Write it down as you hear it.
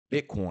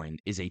Bitcoin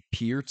is a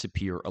peer to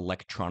peer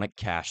electronic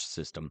cash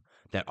system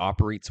that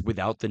operates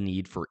without the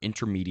need for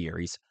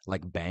intermediaries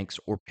like banks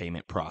or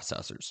payment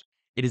processors.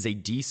 It is a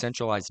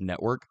decentralized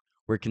network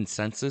where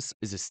consensus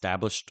is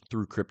established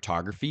through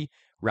cryptography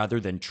rather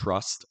than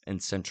trust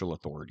and central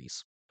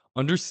authorities.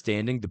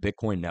 Understanding the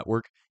Bitcoin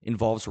network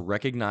involves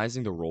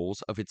recognizing the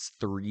roles of its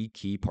three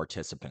key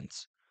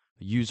participants: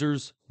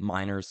 users,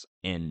 miners,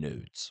 and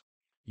nodes.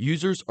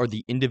 Users are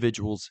the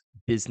individuals,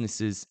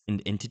 businesses,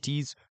 and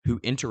entities who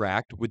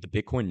interact with the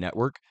Bitcoin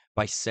network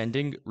by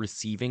sending,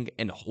 receiving,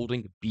 and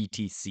holding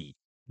BTC,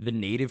 the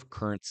native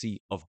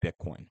currency of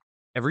Bitcoin.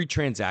 Every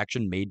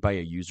transaction made by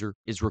a user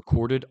is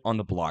recorded on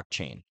the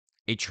blockchain,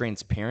 a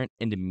transparent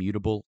and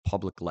immutable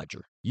public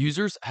ledger.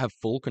 Users have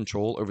full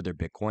control over their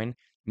Bitcoin,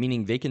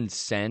 meaning they can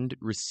send,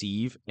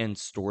 receive, and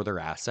store their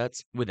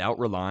assets without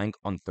relying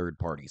on third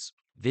parties.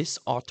 This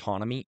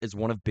autonomy is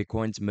one of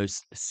Bitcoin's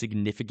most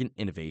significant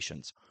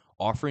innovations,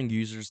 offering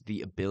users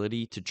the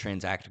ability to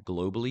transact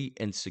globally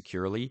and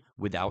securely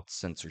without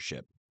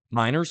censorship.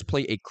 Miners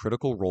play a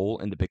critical role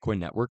in the Bitcoin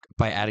network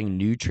by adding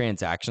new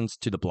transactions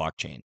to the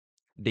blockchain.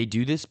 They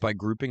do this by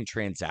grouping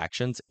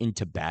transactions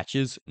into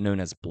batches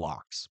known as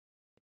blocks.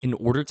 In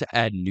order to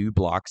add new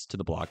blocks to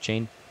the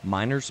blockchain,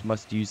 miners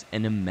must use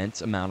an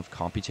immense amount of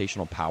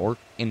computational power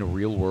and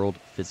real world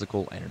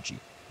physical energy.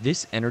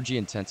 This energy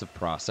intensive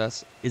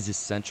process is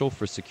essential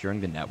for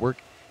securing the network,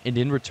 and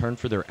in return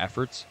for their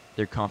efforts,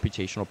 their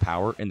computational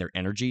power, and their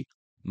energy,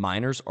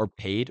 miners are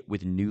paid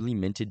with newly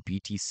minted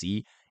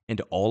BTC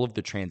and all of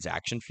the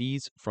transaction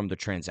fees from the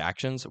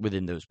transactions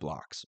within those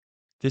blocks.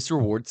 This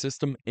reward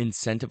system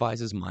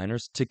incentivizes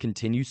miners to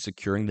continue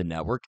securing the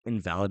network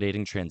and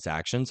validating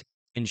transactions,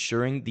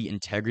 ensuring the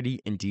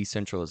integrity and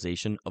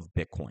decentralization of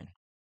Bitcoin.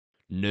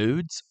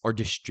 Nodes are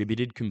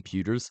distributed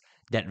computers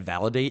that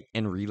validate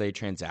and relay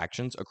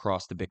transactions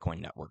across the Bitcoin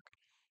network.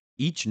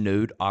 Each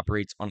node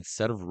operates on a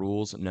set of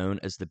rules known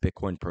as the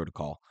Bitcoin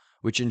protocol,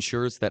 which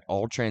ensures that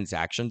all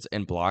transactions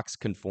and blocks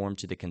conform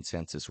to the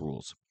consensus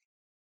rules.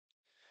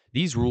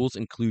 These rules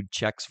include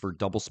checks for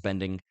double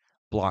spending,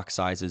 block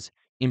sizes,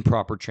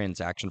 improper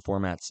transaction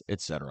formats,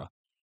 etc.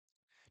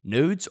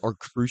 Nodes are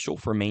crucial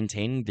for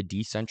maintaining the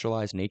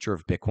decentralized nature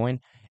of Bitcoin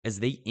as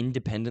they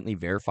independently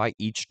verify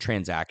each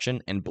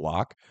transaction and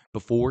block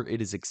before it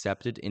is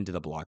accepted into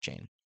the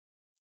blockchain.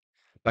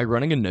 By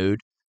running a node,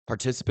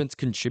 participants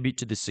contribute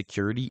to the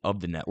security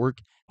of the network,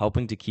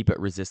 helping to keep it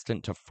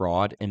resistant to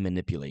fraud and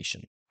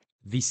manipulation.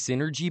 The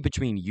synergy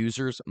between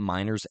users,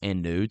 miners,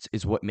 and nodes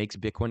is what makes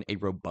Bitcoin a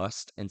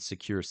robust and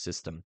secure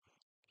system.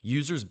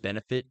 Users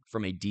benefit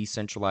from a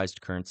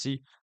decentralized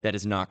currency that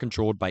is not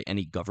controlled by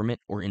any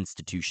government or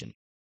institution.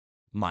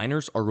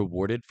 Miners are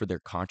rewarded for their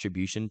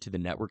contribution to the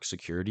network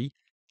security,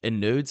 and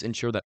nodes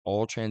ensure that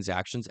all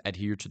transactions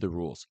adhere to the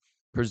rules,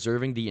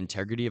 preserving the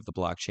integrity of the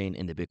blockchain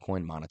in the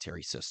Bitcoin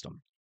monetary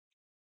system.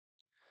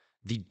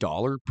 The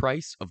dollar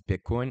price of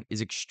Bitcoin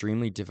is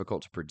extremely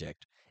difficult to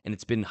predict, and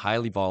it's been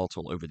highly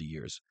volatile over the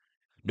years.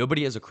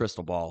 Nobody has a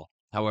crystal ball.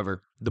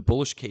 However, the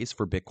bullish case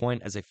for Bitcoin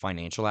as a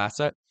financial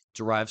asset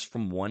derives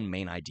from one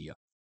main idea.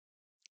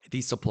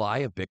 The supply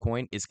of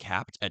Bitcoin is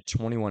capped at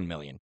 21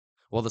 million,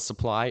 while the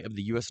supply of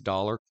the US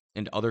dollar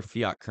and other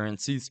fiat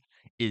currencies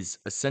is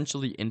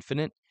essentially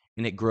infinite,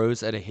 and it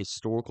grows at a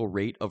historical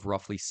rate of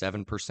roughly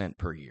 7%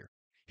 per year.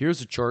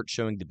 Here's a chart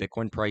showing the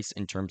Bitcoin price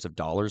in terms of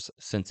dollars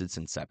since its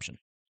inception.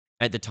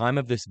 At the time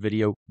of this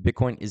video,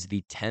 Bitcoin is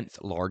the 10th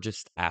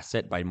largest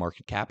asset by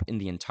market cap in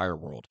the entire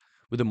world,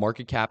 with a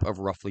market cap of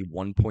roughly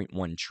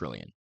 1.1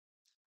 trillion.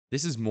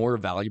 This is more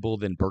valuable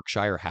than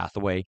Berkshire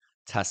Hathaway,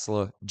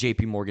 Tesla,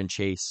 JP Morgan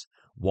Chase,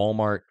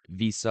 Walmart,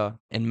 Visa,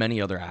 and many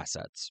other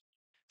assets.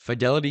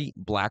 Fidelity,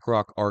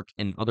 BlackRock, ARK,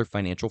 and other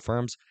financial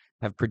firms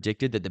have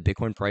predicted that the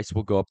Bitcoin price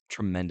will go up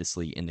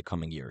tremendously in the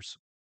coming years.